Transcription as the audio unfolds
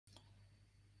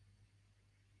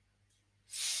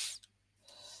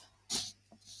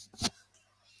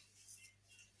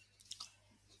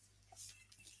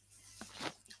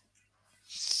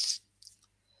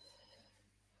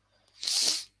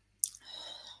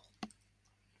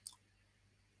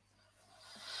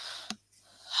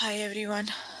Hi everyone.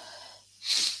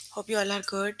 Hope you all are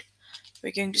good.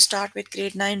 We're going to start with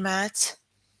grade 9 maths.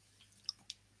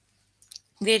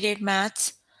 Grade 8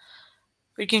 maths.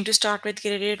 We're going to start with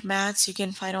grade 8 maths. You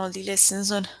can find all the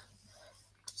lessons on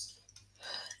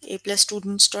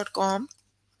aplusstudents.com.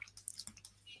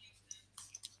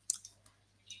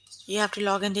 You have to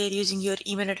log in there using your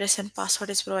email address and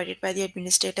password is provided by the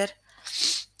administrator.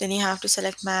 Then you have to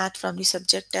select math from the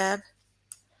subject tab.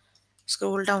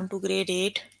 Scroll down to grade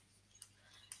 8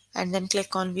 and then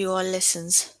click on view all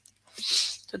lessons.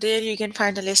 So there you can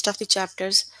find a list of the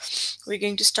chapters. We're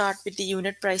going to start with the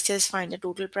unit prices, find the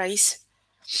total price,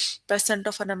 percent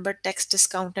of a number, tax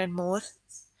discount and more.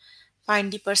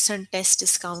 Find the percent test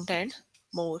discount and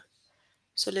more.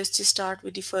 So let's just start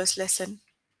with the first lesson.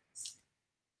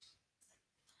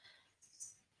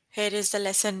 Here is the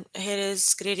lesson. Here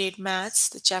is grade 8 maths.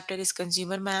 The chapter is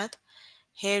consumer math.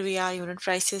 Here we are unit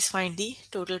prices. Find the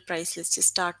total price. Let's just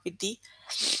start with the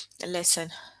lesson.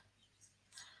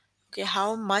 Okay,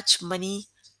 how much money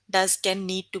does Ken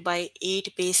need to buy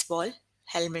 8 baseball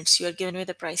helmets? You are given with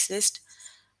the price list.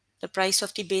 The price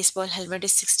of the baseball helmet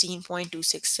is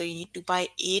 16.26. So you need to buy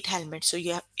 8 helmets. So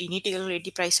you need to calculate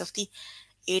the price of the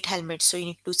 8 helmets. So you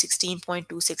need to do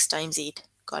 16.26 times 8.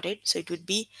 Got it? So it would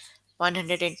be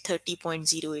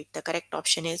 130.08. The correct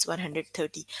option is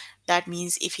 130. That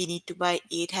means if you need to buy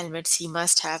 8 helmets, he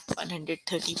must have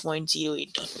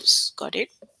 $130.08. Got it?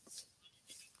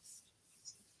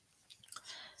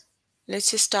 Let's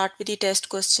just start with the test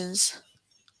questions.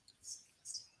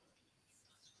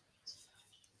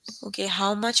 Okay,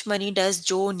 how much money does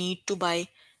Joe need to buy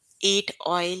 8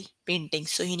 oil paintings?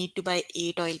 So he need to buy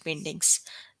 8 oil paintings.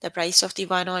 The price of the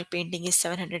one oil painting is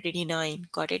 789.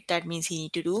 Got it? That means he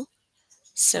need to do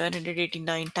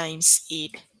 789 times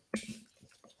 8.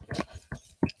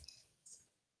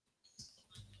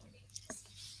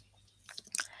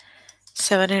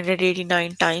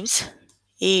 789 times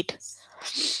 8.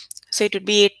 So it would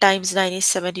be 8 times 9 is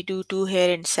 72, 2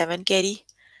 here and 7 carry.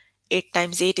 8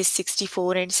 times 8 is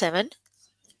 64 and 7.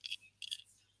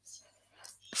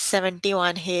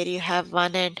 71 here you have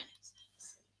 1 and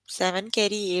 7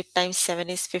 carry. 8 times 7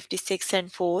 is 56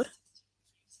 and 4.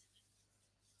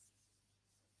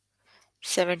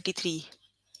 73.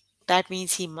 That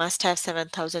means he must have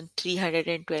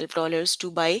 $7,312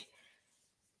 to buy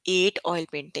 8 oil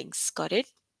paintings. Got it?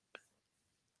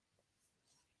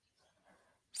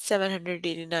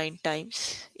 789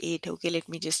 times 8. Okay, let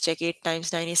me just check. 8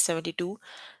 times 9 is 72.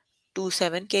 2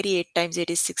 7 carry. 8 times 8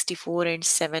 is 64 and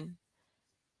 7.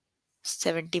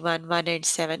 71 1 and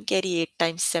 7 carry. 8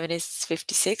 times 7 is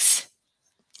 56.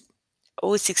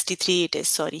 Oh, 63 it is.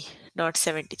 Sorry, not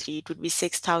 73. It would be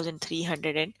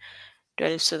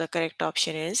 6,312. So the correct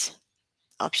option is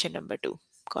option number 2.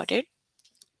 Got it?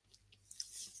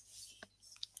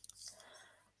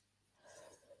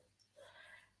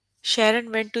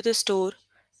 Sharon went to the store.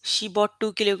 She bought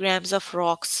 2 kilograms of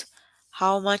rocks.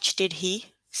 How much did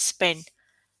he spend?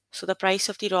 So the price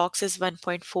of the rocks is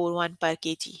 1.41 per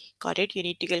kg. Got it? You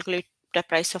need to calculate the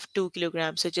price of 2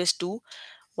 kilograms. So just do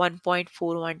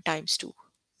 1.41 times 2.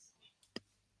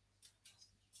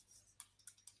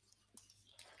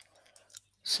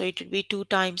 So it would be 2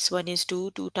 times 1 is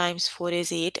 2, 2 times 4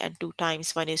 is 8, and 2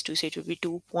 times 1 is 2. So it would be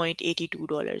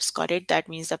 $2.82. Got it? That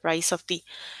means the price of the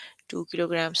 2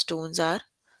 kilogram stones are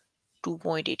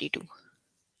 2.82.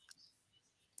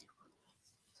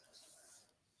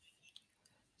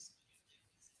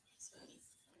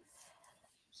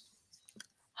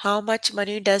 How much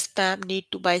money does Pam need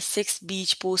to buy 6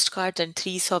 beach postcards and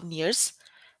 3 souvenirs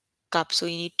cups? So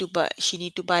she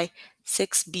need to buy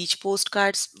 6 beach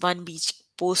postcards. One beach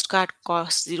postcard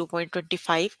costs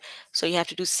 0.25. So you have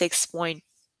to do 6 times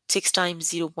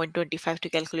 0.25 to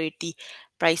calculate the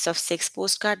price of 6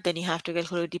 postcard. Then you have to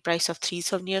calculate the price of 3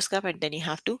 souvenirs cup and then you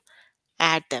have to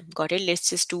add them. Got it?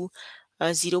 Let's just do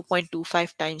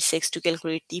 0.25 times 6 to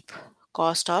calculate the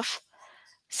cost of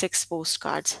 6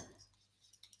 postcards.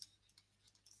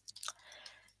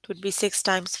 It would be 6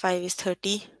 times 5 is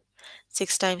 30.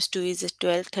 6 times 2 is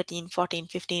 12, 13, 14,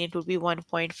 15. It would be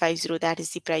 1.50. That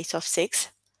is the price of 6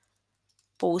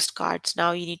 postcards.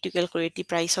 Now you need to calculate the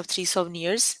price of 3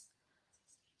 souvenirs.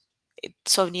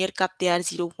 Souvenir cup, they are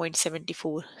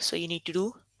 0.74. So you need to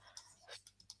do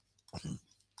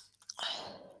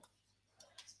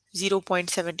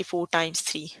 0.74 times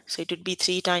 3. So it would be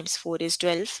 3 times 4 is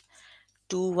 12.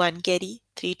 2, 1 carry.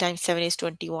 3 times 7 is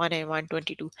 21 and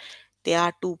 122. They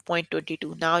are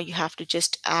 2.22. Now you have to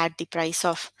just add the price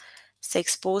of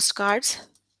 6 postcards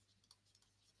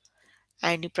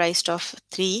and the price of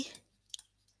 3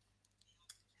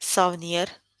 souvenir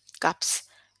cups.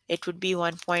 it would be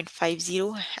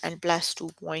 1.50 and plus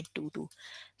 2.22.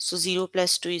 So 0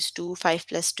 plus 2 is 2, 5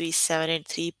 plus 2 is 7, and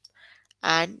 3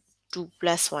 and 2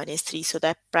 plus 1 is 3. So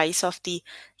the price of the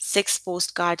 6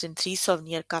 postcards and 3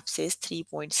 souvenir cups is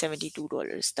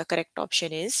 $3.72. The correct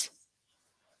option is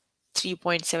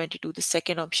 3.72. The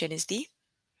second option is the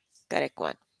correct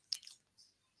one.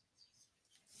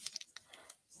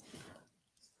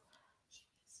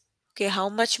 Okay, how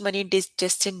much money does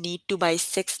Justin need to buy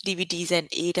 6 DVDs and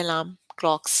 8 alarm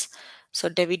clocks? So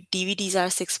DVDs are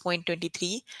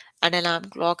 6.23 and alarm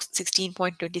clocks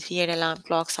 16.23 and alarm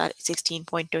clocks are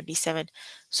 16.27.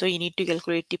 So you need to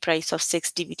calculate the price of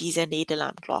 6 DVDs and 8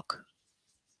 alarm clock.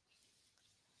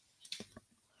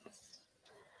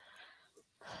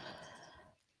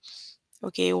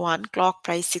 Okay, one clock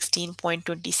price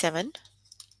 16.27.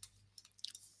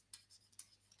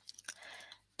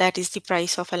 That is the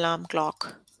price of alarm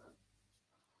clock.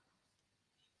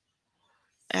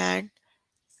 And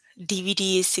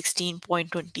DVD is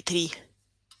 16.23.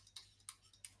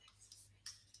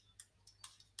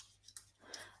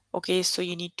 Okay, so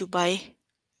you need to buy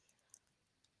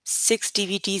 6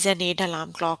 DVDs and 8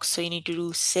 alarm clocks. So you need to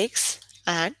do 6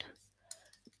 and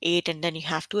 8, and then you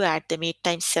have to add them. 8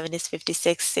 times 7 is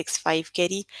 56, 6, 5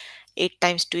 carry. 8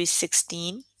 times 2 is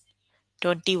 16,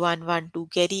 21, 1, 2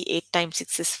 carry. 8 times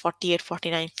 6 is 48,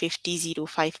 49, 50, 0,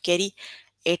 5 carry.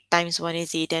 8 times 1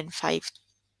 is 8 and 5,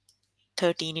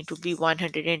 13. It would be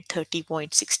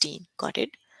 130.16. Got it?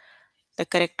 The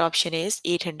correct option is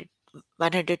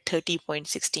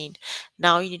 130.16.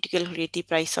 Now you need to calculate the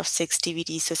price of 6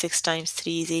 DVDs. So 6 times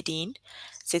 3 is 18.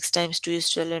 6 times 2 is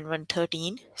 12 and 1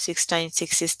 13. 6 times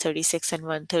 6 is 36 and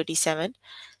 1 37.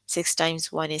 6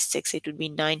 times 1 is 6. It would be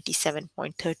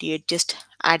 97.38. Just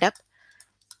add up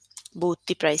both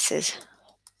the prices.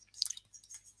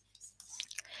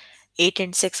 8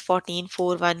 and 6, 14,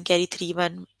 4, 1, carry 3,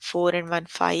 1, 4 and 1,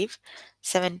 5.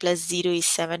 7 plus 0 is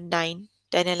 7, 9,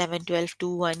 10, 11, 12,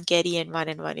 2, 1, carry and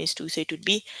 1 is 2. So it would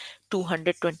be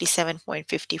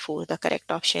 227.54. The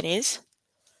correct option is.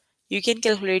 You can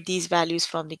calculate these values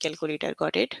from the calculator.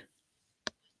 Got it?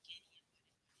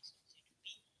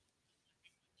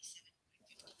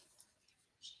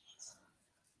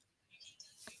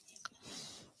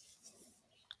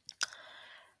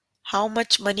 How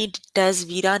much money does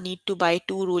Veera need to buy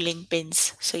 2 rolling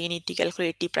pins? So you need to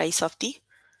calculate the price of the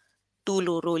 2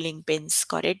 low rolling pins.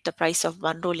 Got it? The price of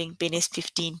 1 rolling pin is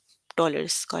 $15.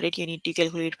 Got it? You need to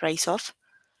calculate price of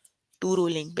 2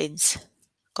 rolling pins.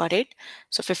 Got it?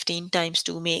 So 15 times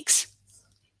 2 makes,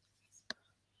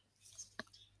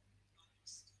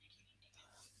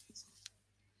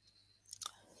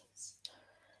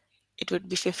 it would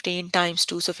be 15 times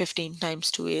 2. So 15 times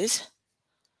 2 is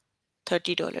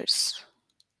 $30.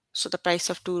 So the price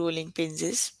of 2 rolling pins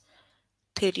is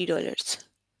 $30.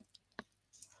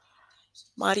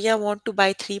 Maria want to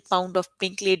buy 3 pound of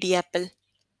pink lady apple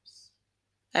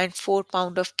and 4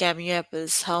 pound of cameo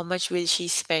apples. How much will she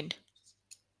spend?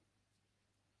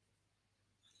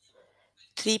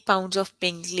 3 pounds of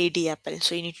pink lady apple.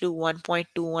 So you need to do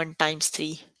 1.21 times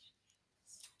 3.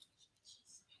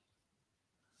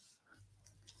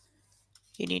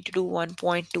 You need to do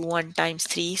 1.21 times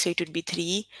 3. So it would be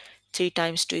 3. 3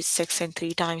 times 2 is 6 and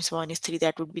 3 times 1 is 3.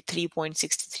 That would be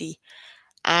 3.63.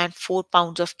 And 4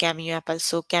 pounds of cameo apples.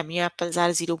 So cameo apples are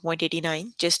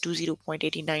 0.89. Just do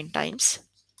 0.89 times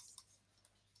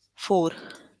 4.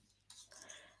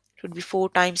 It would be 4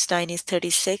 times 9 is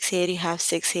 36. Here you have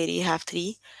 6. Here you have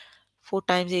 3. 4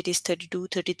 times 8 is 32,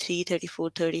 33, 34,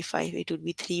 35. It would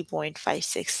be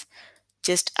 3.56.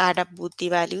 Just add up both the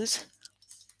values.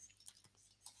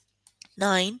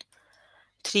 9,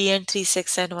 3 and 3,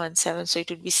 6 and 1, 7. So it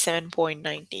would be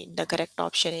 7.19. The correct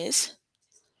option is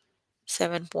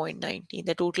 7.19.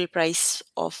 The total price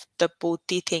of the both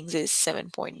the things is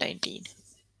 7.19.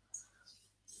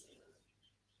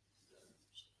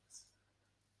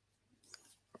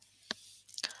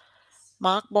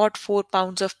 Mark bought 4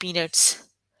 pounds of peanuts.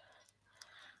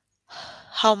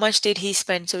 How much did he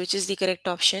spend? So which is the correct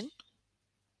option?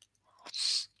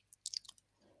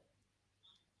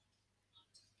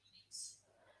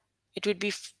 It would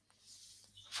be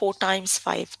 4 times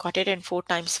 5. Got it? And 4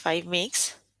 times 5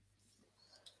 makes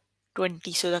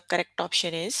 20. So the correct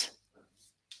option is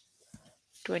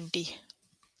 20.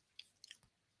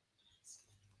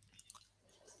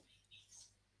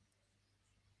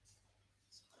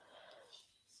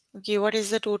 Okay, what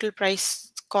is the total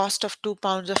price cost of 2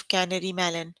 pounds of canary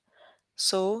melon?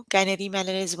 So canary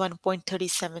melon is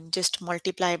 1.37. Just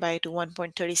multiply by 2,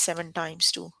 1.37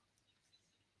 times 2.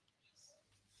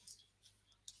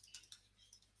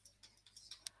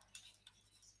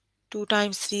 2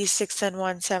 times 3 is 6 and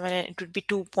 1 7, and it would be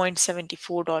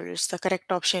 $2.74. The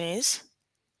correct option is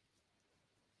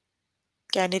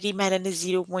Canary melon is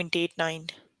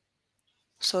 0.89.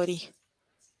 Sorry,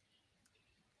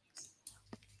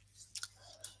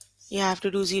 you have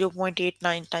to do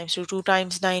 0.89 times. So 2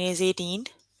 times 9 is 18.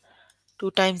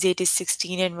 2 times 8 is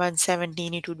 16 and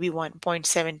 117. It would be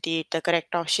 1.78. The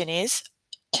correct option is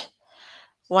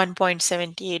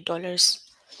 $1.78.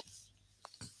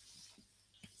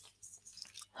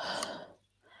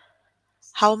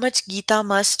 How much Geeta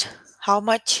must, how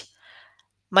much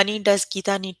money does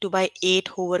Geeta need to buy 8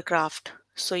 hovercraft?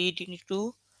 So you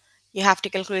have to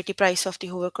calculate the price of the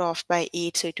hovercraft by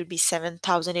 8. So it would be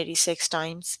 7,086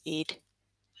 times 8.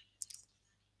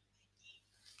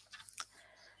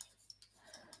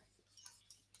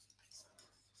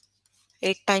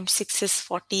 8 times 6 is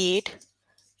 48.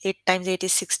 8 times 8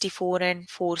 is 64 and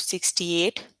 4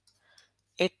 68.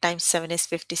 8 times 7 is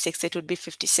 56. It would be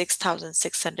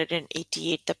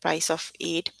 56,688. The price of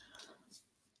 8.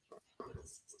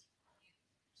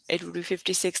 It would be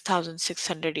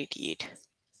 56,688.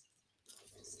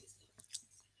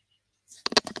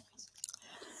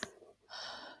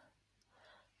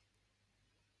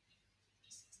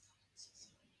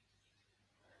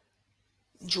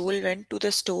 Joel went to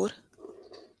the store.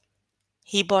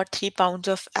 He bought 3 pounds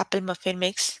of apple muffin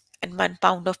mix and 1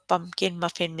 pound of pumpkin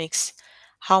muffin mix.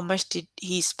 How much did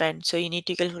he spend? So you need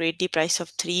to calculate the price of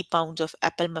 3 pounds of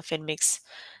apple muffin mix.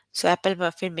 So apple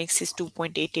muffin mix is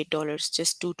 $2.88.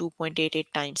 Just do 2.88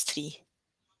 times 3.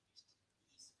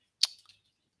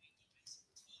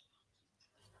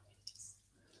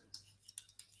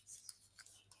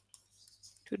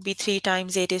 It would be 3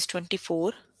 times 8 is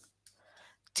 24.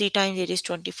 3 times 8 is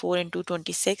 24 and 2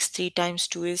 26. 3 times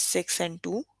 2 is 6 and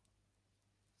 2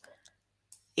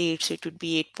 8. So it would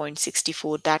be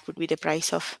 8.64. That would be the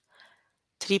price of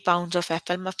 3 pounds of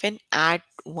apple muffin. Add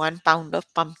 1 pound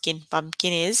of pumpkin.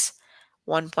 Pumpkin is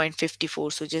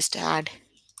 1.54. So just add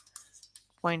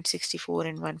 0.64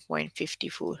 and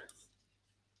 1.54.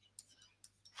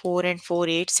 4 and 4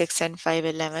 8. 6 and 5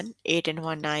 11. 8 and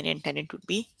 1 9 and 10. It would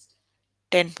be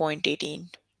 10.18.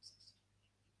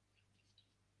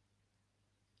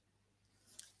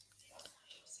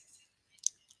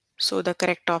 So the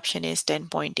correct option is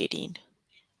 10.18.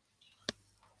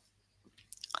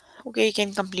 Okay, you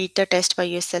can complete the test by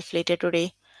yourself later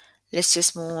today. Let's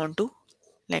just move on to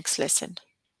next lesson.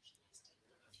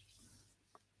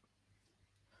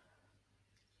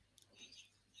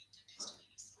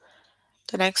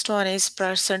 The next one is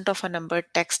percent of a number,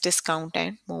 tax discount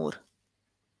and more.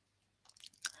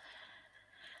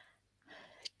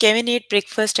 Kevin ate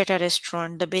breakfast at a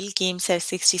restaurant. The bill came at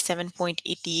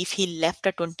 67.80. If he left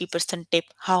a 20% tip,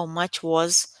 how much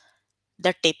was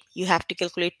the tip? You have to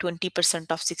calculate 20%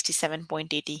 of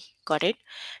 67.80. Got it?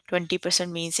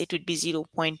 20% means it would be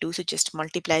 0.2. So just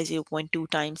multiply 0.2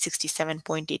 times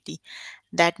 67.80.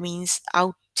 That means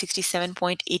out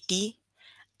 67.80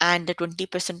 and the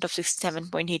 20% of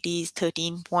 67.80 is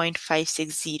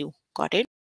 13.560. Got it?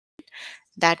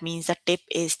 That means the tip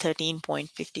is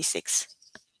 13.56.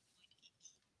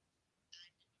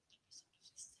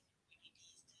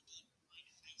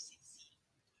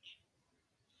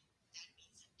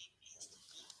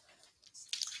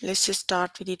 Let's just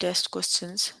start with the test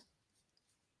questions.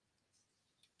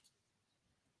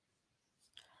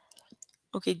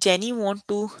 Okay, Jenny want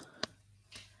to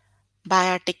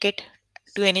buy a ticket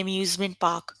to an amusement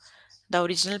park. The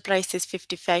original price is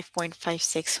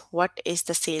 55.56. What is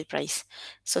the sale price?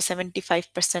 So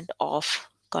 75% off.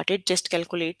 Got it? Just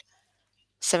calculate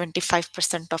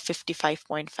 75% of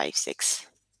 55.56.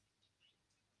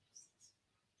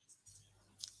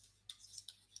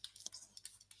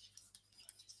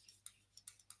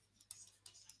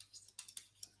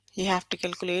 You have to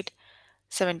calculate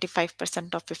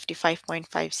 75% of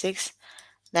 55.56.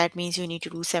 That means you need to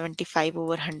do 75 over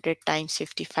 100 times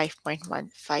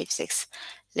 55.156.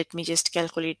 Let me just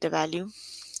calculate the value.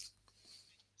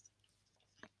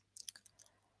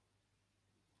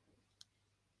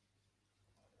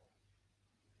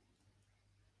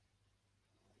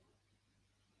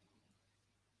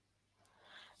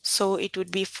 So it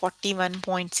would be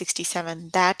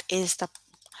 41.67. That is the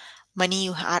money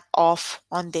you had off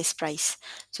on this price.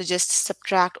 So just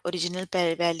subtract original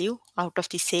pair value out of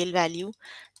the sale value.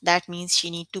 That means she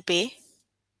need to pay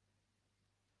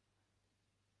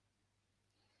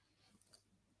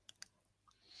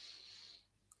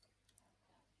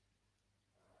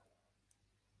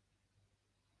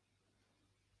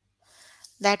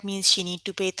that means she need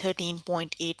to pay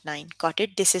 13.89. Got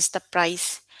it? This is the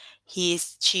price she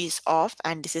is off,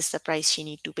 and this is the price she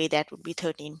need to pay. That would be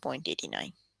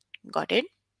 13.89. Got it?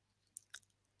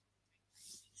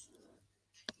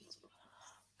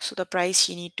 So the price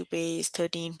you need to pay is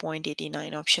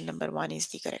 13.89. Option number 1 is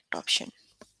the correct option.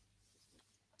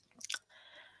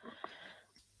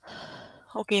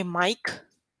 Okay, Mike.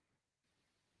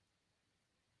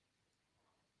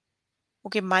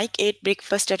 Okay, Mike ate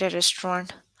breakfast at a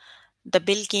restaurant. The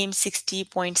bill came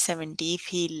 60.70. If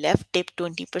he left tip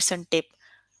 20% tip,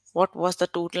 what was the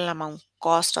total amount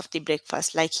cost of the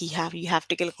breakfast? Like you have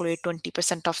to calculate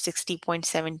 20% of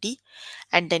 60.70,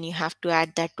 and then you have to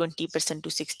add that 20% to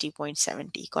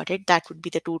 60.70. Got it? That would be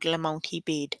the total amount he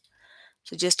paid.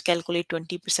 So just calculate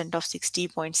 20% of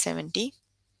 60.70.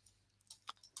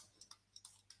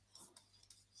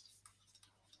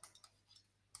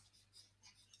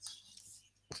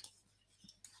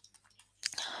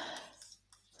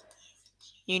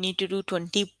 You need to do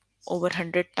 20 over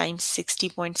 100 times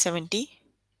 60.70.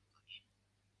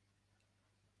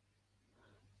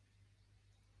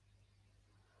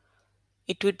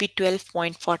 It would be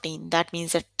 12.14. That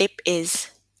means the tip is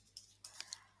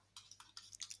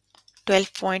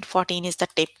 12.14 is the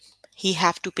tip he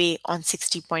have to pay on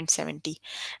 60.70.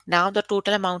 Now the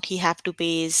total amount he have to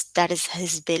pay is, that is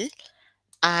his bill,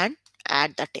 and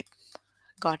add the tip.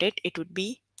 Got it? It would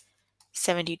be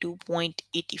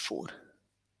 72.84.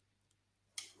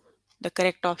 The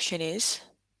correct option is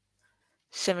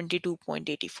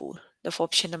 72.84. The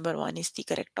option number 1 is the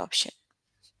correct option.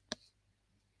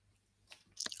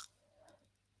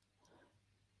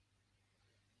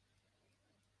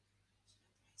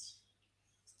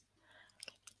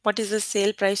 What is the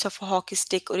sale price of a hockey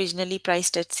stick originally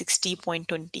priced at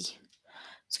 60.20?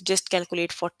 So just calculate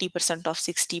 40% of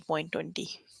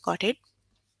 60.20. Got it?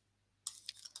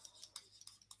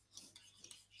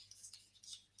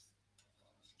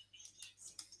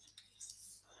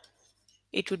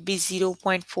 It would be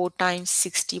 0.4 times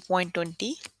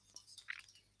 60.20.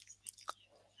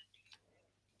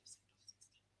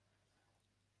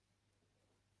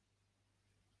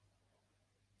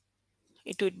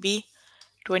 It would be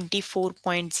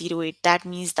 24.08. That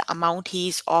means the amount he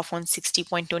is off on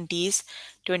 60.20 is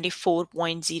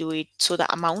 24.08. So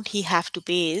the amount he have to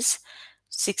pay is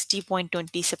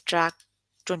 60.20 subtract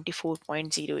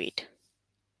 24.08.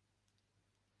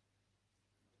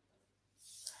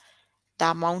 The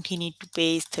amount he need to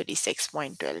pay is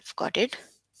 36.12. Got it?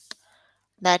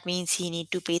 That means he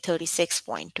need to pay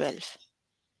 36.12.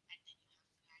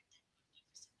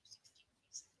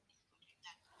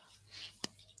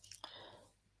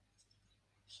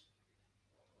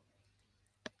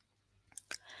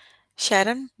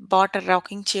 Sharon bought a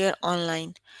rocking chair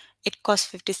online. It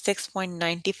cost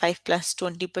 56.95 plus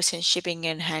 20% shipping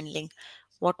and handling.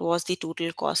 What was the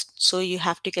total cost? So you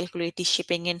have to calculate the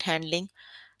shipping and handling,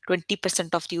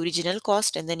 20% of the original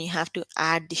cost, and then you have to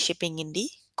add the shipping in the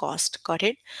cost. Got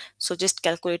it? So just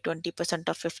calculate 20%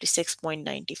 of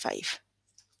 56.95.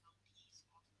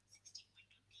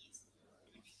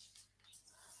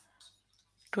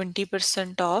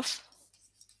 20% of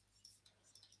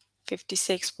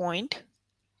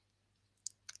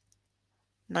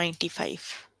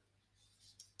 56.95.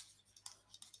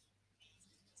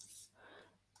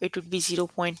 It would be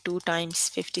 0.2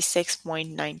 times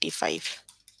 56.95.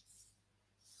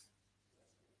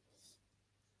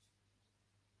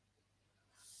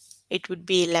 It would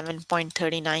be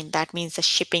 11.39. That means the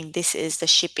shipping. This is the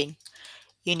shipping.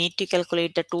 You need to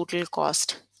calculate the total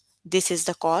cost. This is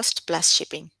the cost plus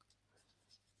shipping.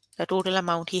 The total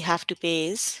amount he have to pay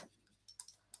is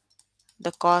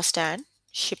the cost and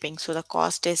shipping. So the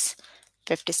cost is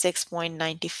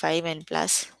 56.95 and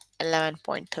plus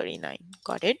 11.39.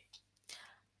 Got it?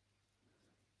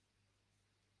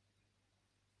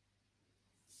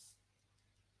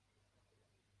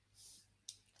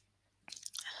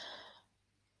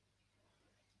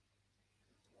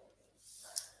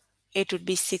 It would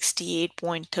be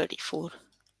 68.34.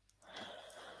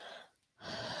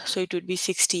 So it would be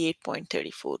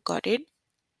 68.34. Got it?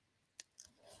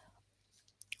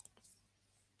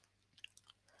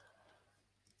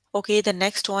 Okay, the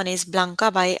next one is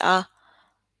Blanca buy a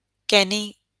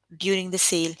Kenny during the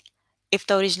sale. If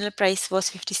the original price was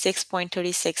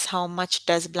 56.36, how much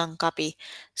does Blanca pay?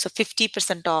 So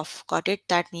 50% off. Got it?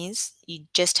 That means you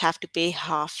just have to pay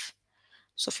half.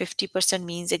 So 50%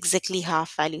 means exactly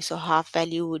half value. So half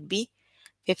value would be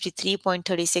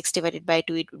 53.36 divided by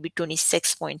 2. It would be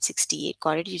 26.68.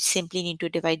 Got it? You simply need to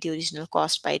divide the original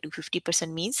cost by 2.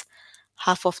 50% means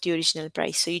half of the original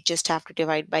price. So you just have to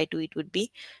divide by 2. It would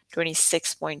be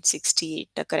 26.68.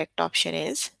 The correct option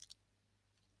is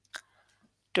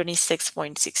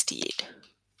 26.68.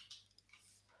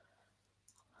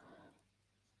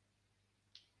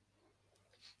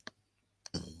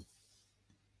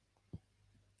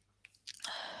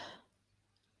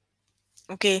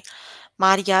 Okay,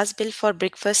 Maria's bill for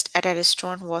breakfast at a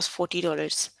restaurant was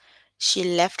 $40.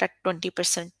 She left at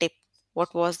 20% tip.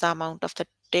 What was the amount of the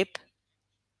tip?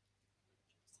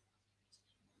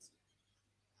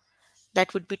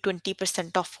 That would be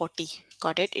 20% of 40.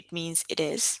 Got it? It means it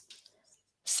is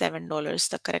 $7.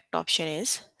 The correct option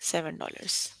is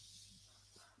 $7.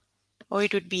 Or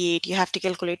it would be 8. You have to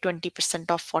calculate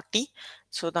 20% of 40.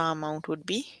 So the amount would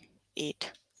be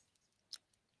 8.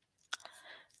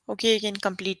 Okay, you can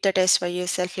complete the test by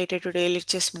yourself later today. Let's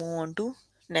just move on to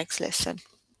next lesson.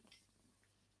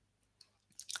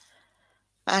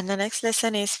 And the next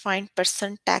lesson is find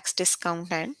percent tax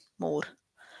discount and more.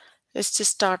 Let's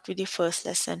just start with the first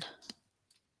lesson.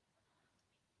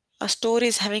 A store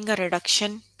is having a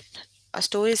reduction. A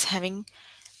store is having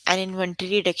an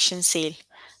inventory reduction sale.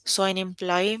 So an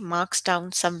employee marks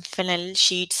down some flannel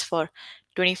sheets for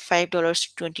 $25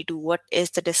 to 22. What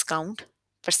is the discount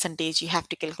percentage? You have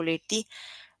to calculate the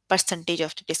percentage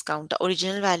of the discount. The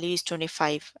original value is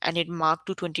 25 and it marked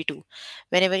to 22.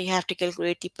 Whenever you have to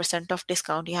calculate the percent of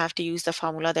discount, you have to use the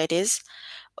formula, that is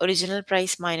original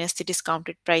price minus the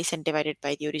discounted price and divided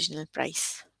by the original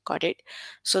price. Got it?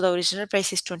 So the original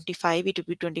price is 25. It would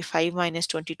be 25 minus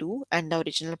 22 and the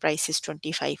original price is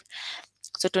 25.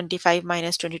 So 25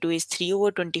 minus 22 is 3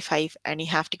 over 25 and you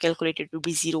have to calculate it to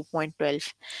be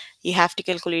 0.12. You have to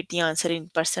calculate the answer in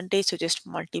percentage, so just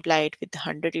multiply it with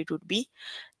 100. It would be,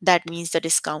 that means the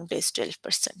discount is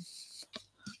 12%.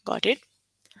 Got it?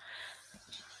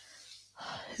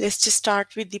 Let's just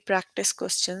start with the practice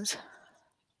questions.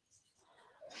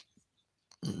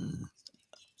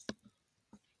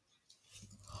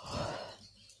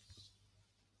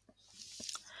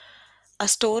 A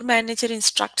store manager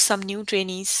instructs some new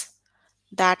trainees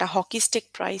that a hockey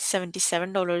stick price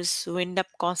 $77 will end up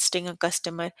costing a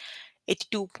customer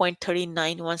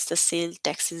 82.39 once the sales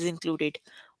tax is included.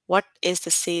 What is the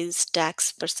sales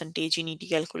tax percentage? You need to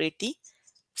calculate the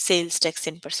sales tax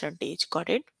in percentage.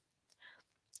 Got it?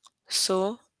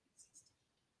 So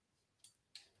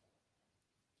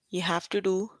you have to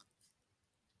do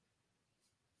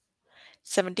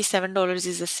 $77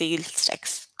 is the sales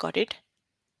tax. Got it?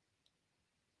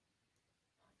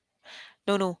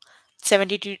 No.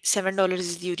 $77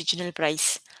 is the original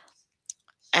price.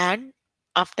 And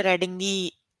after adding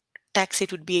the tax,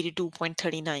 it would be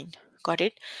 82.39. Got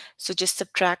it? So just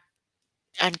subtract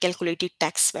and calculate the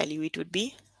tax value. It would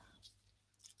be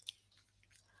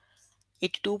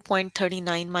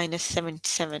 82.39 minus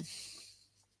 77.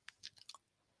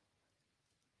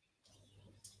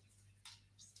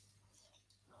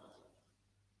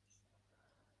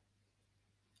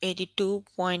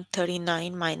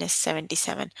 82.39 minus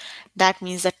 77. That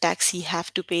means the tax you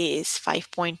have to pay is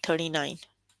 5.39.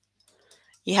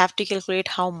 You have to calculate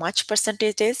how much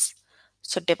percentage is.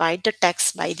 So divide the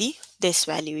tax by the this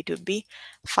value. It would be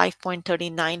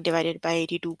 5.39 divided by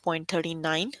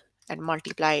 82.39 and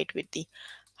multiply it with the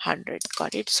 100.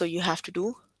 Got it? So you have to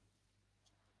do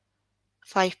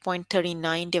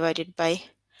 5.39 divided by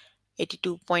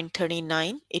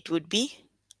 82.39. It would be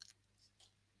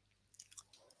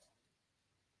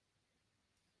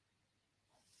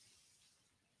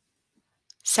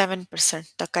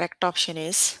 7%. The correct option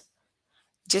is,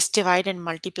 just divide and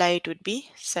multiply, it would be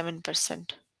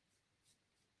 7%.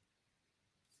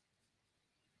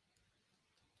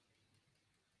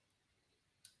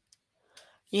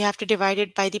 You have to divide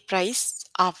it by the price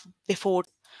of before.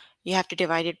 You have to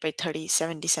divide it by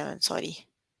 77, sorry.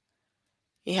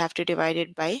 You have to divide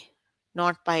it by,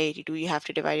 not by 82, you have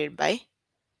to divide it by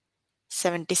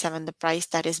 77, the price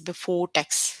that is before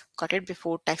tax. Got it?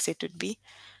 Before tax, it would be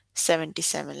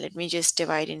 77. Let me just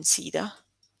divide and see the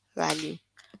value.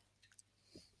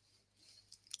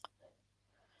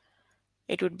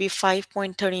 It would be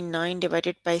 5.39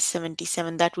 divided by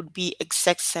 77. That would be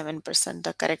exact 7%.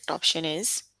 The correct option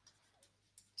is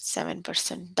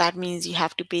 7%. That means you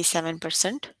have to pay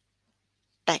 7%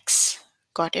 tax.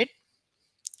 Got it?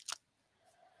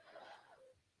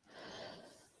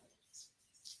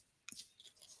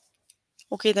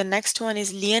 Okay, the next one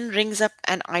is Leon rings up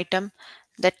an item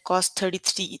that cost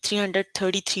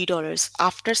 $333.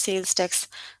 After sales tax,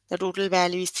 the total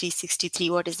value is 363.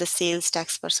 What is the sales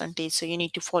tax percentage? So you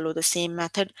need to follow the same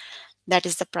method. That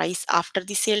is the price after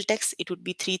the sale tax. It would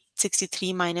be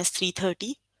 363 minus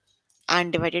 330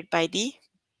 and divided by the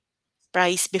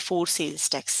price before sales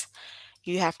tax.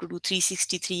 You have to do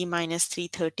 363 minus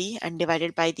 330 and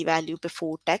divided by the value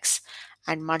before tax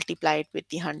and multiply it with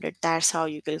the 100. That's how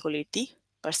you calculate the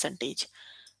percentage.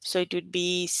 So it would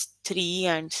be 3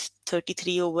 and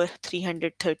 33 over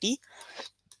 330.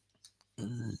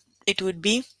 It would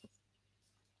be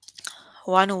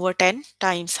 1 over 10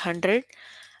 times 100,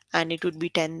 and it would be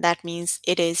 10. That means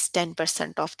it is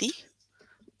 10% of the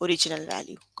original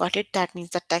value. Got it? That means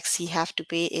the tax you have to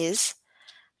pay is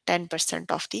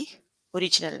 10% of the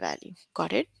original value.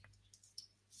 Got it?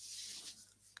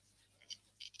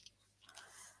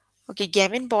 Okay,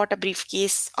 Gavin bought a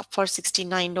briefcase up for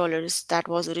 $69 that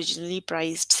was originally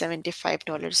priced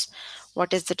 $75.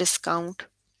 What is the discount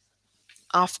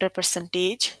after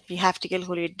percentage? You have to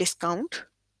calculate discount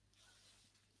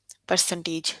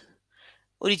percentage.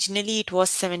 Originally it was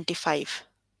 75.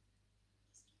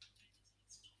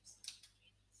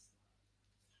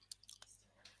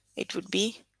 It would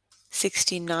be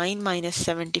 69 minus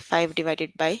 75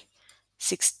 divided by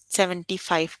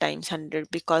 75 times 100,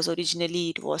 because originally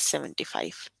it was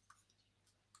 75.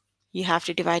 You have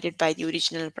to divide it by the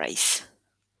original price.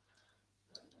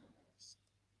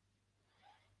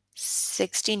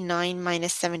 69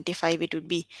 minus 75, it would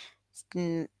be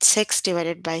 6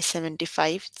 divided by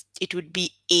 75. It would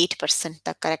be 8%.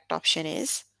 The correct option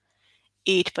is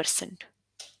 8%.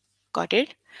 Got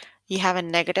it? You have a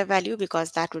negative value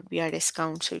because that would be a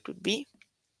discount. So it would be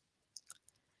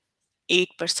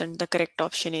 8%. The correct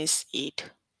option is 8.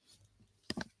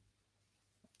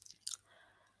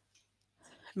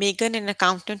 Megan, an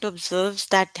accountant, observes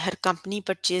that her company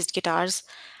purchased guitars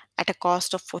at a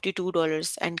cost of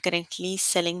 $42 and currently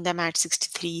selling them at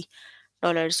 $63.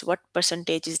 What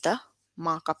percentage is the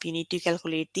markup? You need to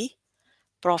calculate the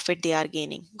profit they are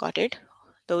gaining. Got it?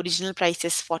 The original price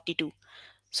is 42.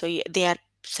 So they are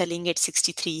selling it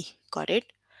 63. Got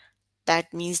it?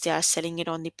 That means they are selling it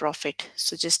on the profit.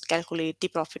 So just calculate the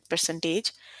profit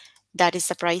percentage. That is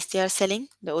the price they are selling.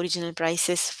 The original price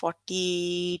is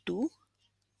 42.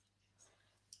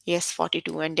 Yes,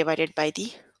 42, and divided by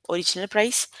the original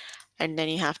price, and then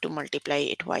you have to multiply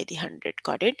it by the 100.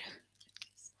 Got it?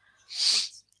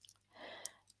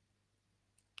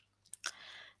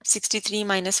 63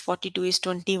 minus 42 is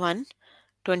 21.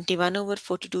 21 over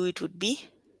 42, it would be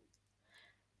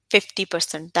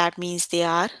 50%. That means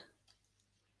the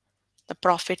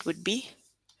profit would be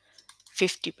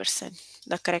 50%.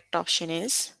 The correct option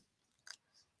is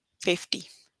 50.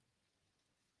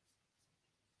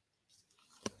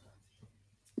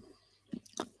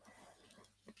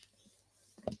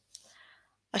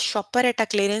 A shopper at a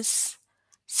clearance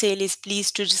sale is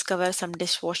pleased to discover some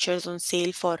dishwashers on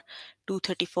sale for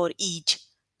 $234 each.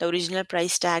 The original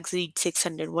price tags read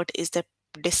 600. What is the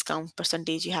discount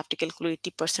percentage? You have to calculate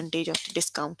the percentage of the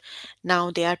discount. Now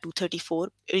they are 234.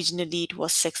 Originally it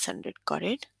was 600. Got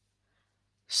it?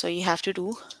 So you have to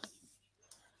do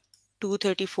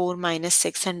 234 minus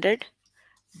 600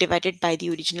 divided by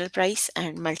the original price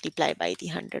and multiply by the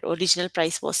 100. Original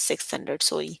price was 600.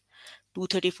 Sorry.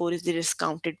 234 is the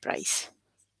discounted price.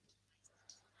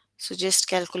 So just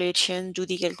do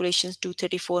the calculations.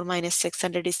 234 minus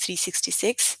 600 is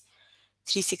 366.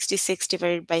 366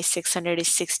 divided by 600 is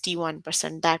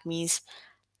 61%. That means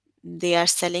they are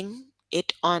selling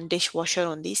it on dishwasher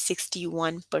only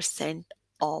 61%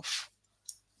 off.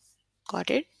 Got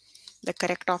it? The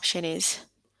correct option is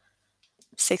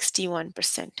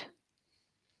 61%.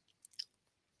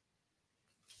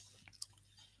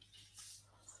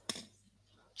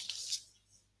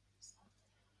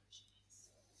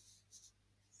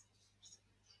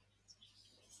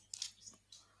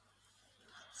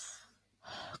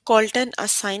 Colton, a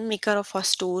sign maker of a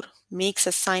store, makes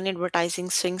a sign advertising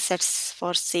swing sets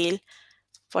for sale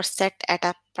for set at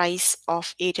a price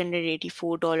of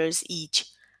 $884 each.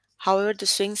 However, the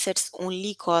swing sets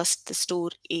only cost the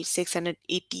store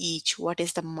 680 each. What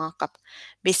is the markup?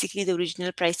 Basically, the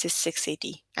original price is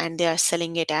 680 and they are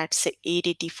selling it at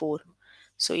 884.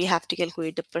 So you have to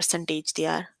calculate the percentage they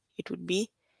are. It would be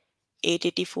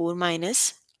 884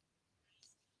 minus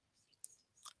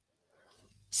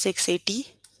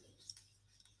 680,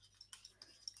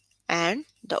 and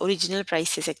the original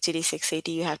price is actually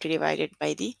 680. You have to divide it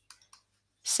by the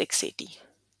 680.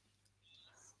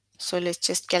 So let's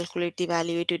just calculate the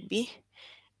value. It would be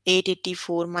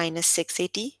 884 minus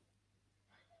 680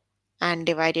 and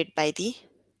divided by the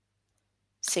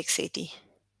 680.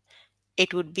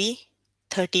 It would be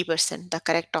 30%. The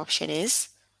correct option is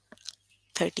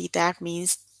 30. That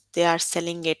means they are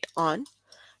selling it on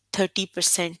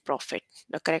 30% profit.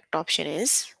 The correct option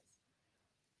is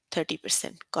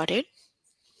 30%. Got it?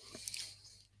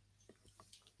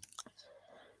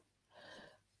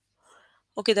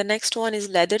 Okay, the next one is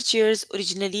leather chairs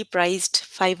originally priced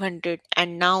 500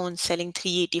 and now on selling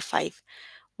 385.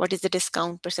 What is the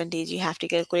discount percentage? You have to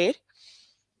calculate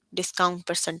discount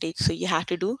percentage. So you have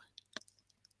to do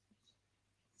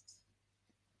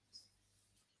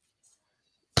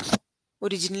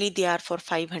originally they are for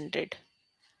 500.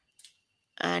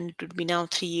 and it would be now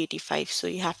 385. So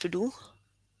you have to do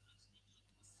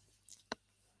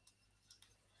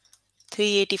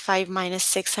 385 minus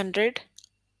 600,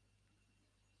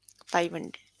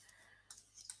 500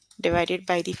 divided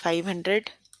by the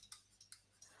 500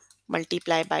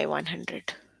 multiply by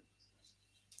 100.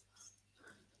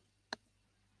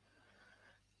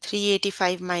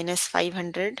 385 minus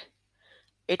 500,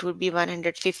 it would be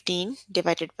 115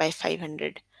 divided by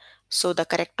 500. So the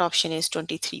correct option is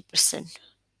 23%.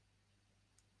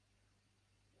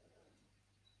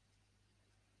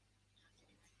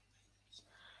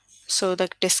 So the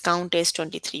discount is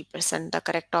 23%. The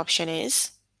correct option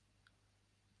is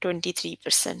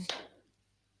 23%.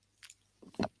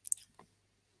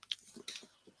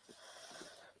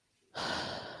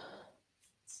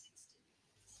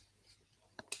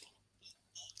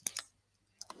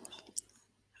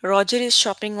 Roger is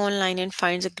shopping online and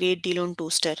finds a great deal on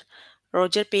toaster.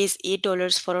 Roger pays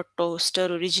 $8 for a toaster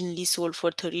originally sold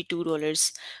for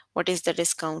 $32. What is the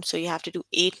discount? So you have to do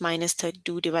 8 minus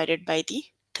 32 divided by the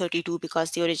 32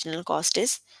 because the original cost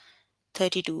is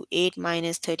 32. 8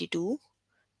 minus 32,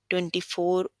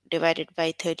 24 divided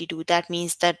by 32. That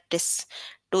means that this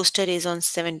toaster is on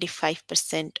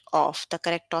 75% off. The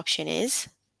correct option is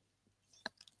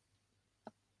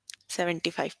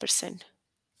 75%.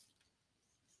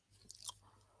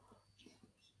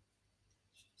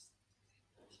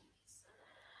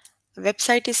 A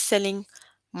website is selling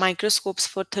microscopes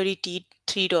for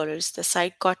 $33. The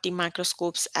site got the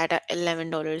microscopes at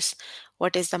 $11.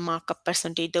 What is the markup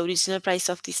percentage? The original price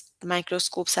of these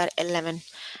microscopes are 11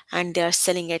 and they are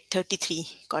selling at 33.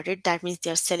 Got it? That means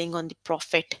they are selling on the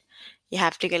profit. You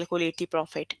have to calculate the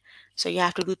profit. So you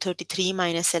have to do 33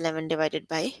 minus 11 divided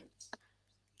by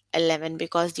 11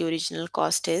 because the original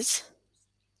cost is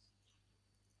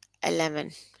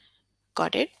 11.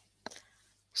 Got it?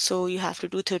 So you have to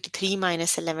do 33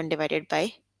 minus 11 divided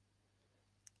by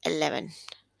 11.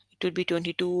 It would be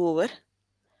 22 over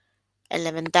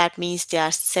 11. That means they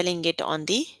are selling it on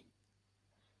the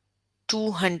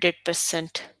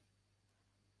 200%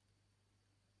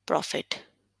 profit.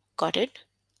 Got it?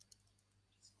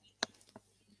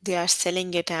 They are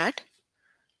selling it at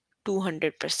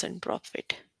 200%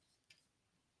 profit.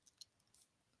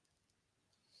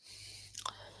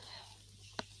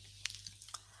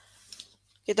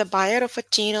 Okay, the buyer of a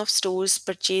chain of stores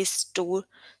purchased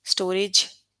storage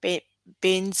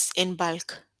bins in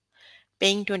bulk,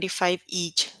 paying 25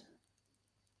 each.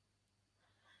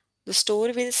 The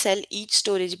store will sell each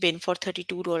storage bin for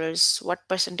 $32. What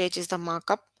percentage is the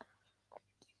markup?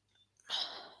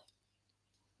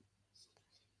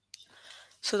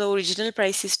 So the original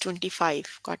price is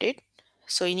 25. Got it?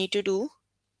 So you need to do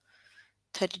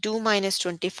 32 minus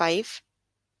 25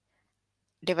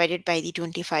 divided by the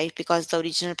 25 because the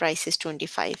original price is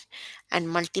 25 and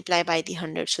multiply by the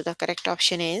 100. So the correct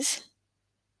option is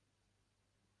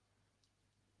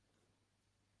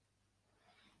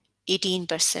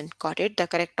 18%. Got it? The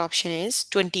correct option is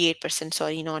 28%.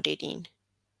 Sorry, not 18.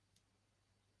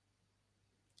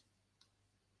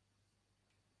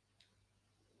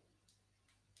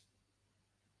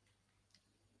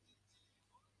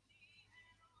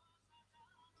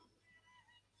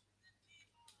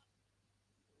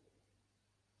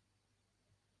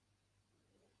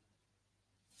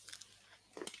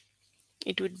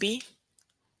 It would be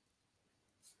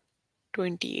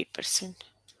 28%.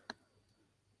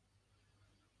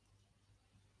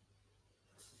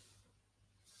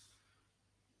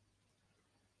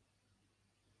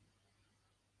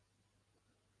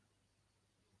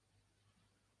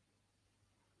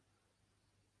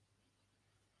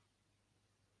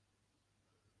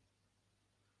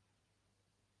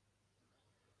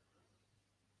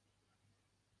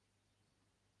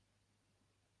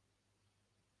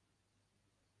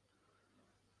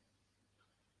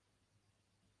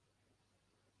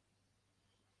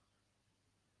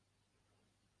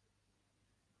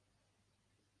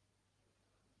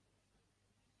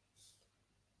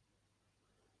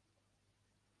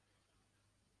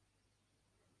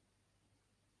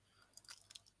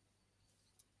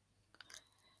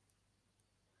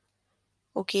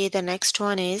 Okay, the next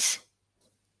one is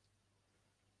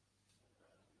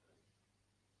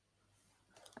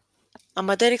a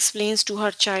mother explains to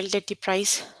her child that the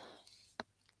price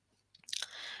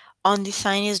on the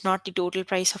sign is not the total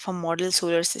price of a model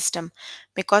solar system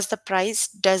because the price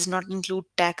does not include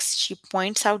tax. She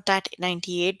points out that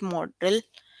 $98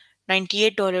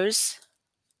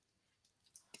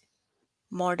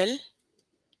 model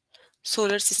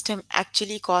solar system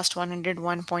actually cost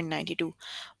 101.92.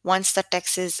 Once the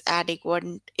tax is added, what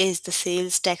is the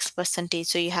sales tax percentage?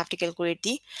 So you have to calculate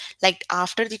the, like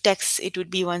after the tax it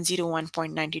would be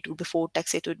 101.92, before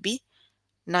tax it would be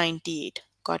 98.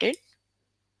 Got it?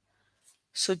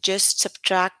 So just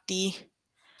subtract the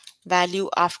value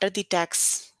after the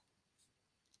tax.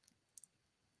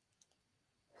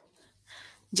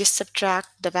 Just subtract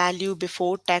the value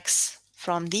before tax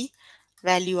from the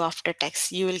value after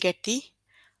tax. You will get the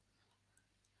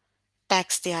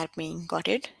tax they are paying. Got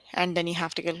it? And then you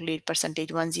have to calculate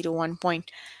percentage 101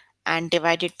 point and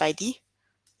divide it by the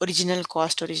original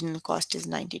cost. Original cost is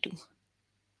 92.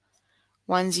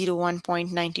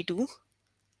 101.92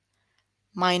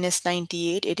 minus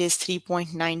 98, it is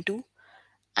 3.92,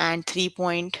 and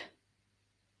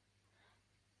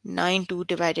 3.92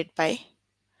 divided by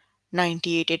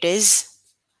 98, it is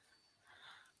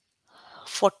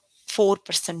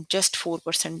 4%, just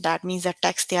 4%. That means the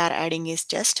tax they are adding is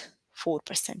just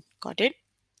 4%. Got it?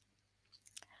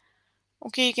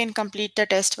 Okay, you can complete the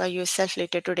test by yourself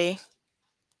later today.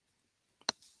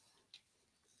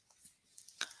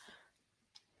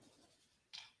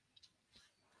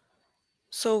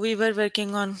 So we were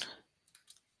working on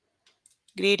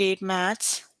grade 8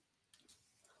 maths.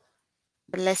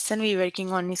 The lesson we're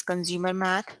working on is consumer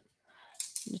math.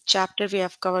 The chapter we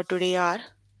have covered today are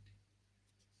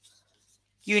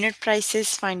unit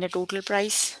prices, find the total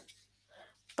price,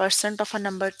 percent of a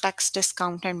number, tax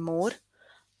discount, and more.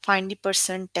 Find the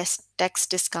percent tax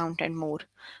discount and more.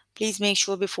 Please make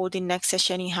sure before the next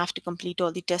session you have to complete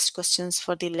all the test questions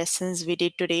for the lessons we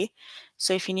did today.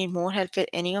 So if you need more help with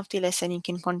any of the lesson, you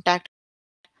can contact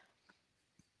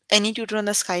any tutor on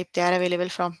the Skype. They are available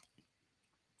from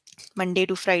Monday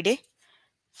to Friday,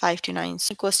 5 to 9.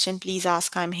 So question, please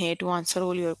ask. I'm here to answer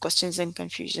all your questions and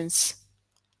confusions.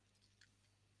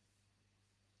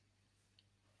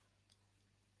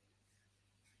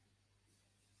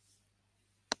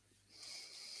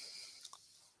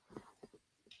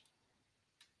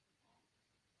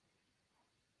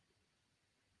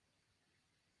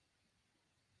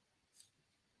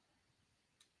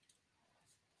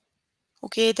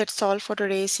 Okay, that's all for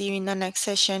today. See you in the next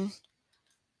session.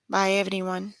 Bye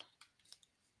everyone.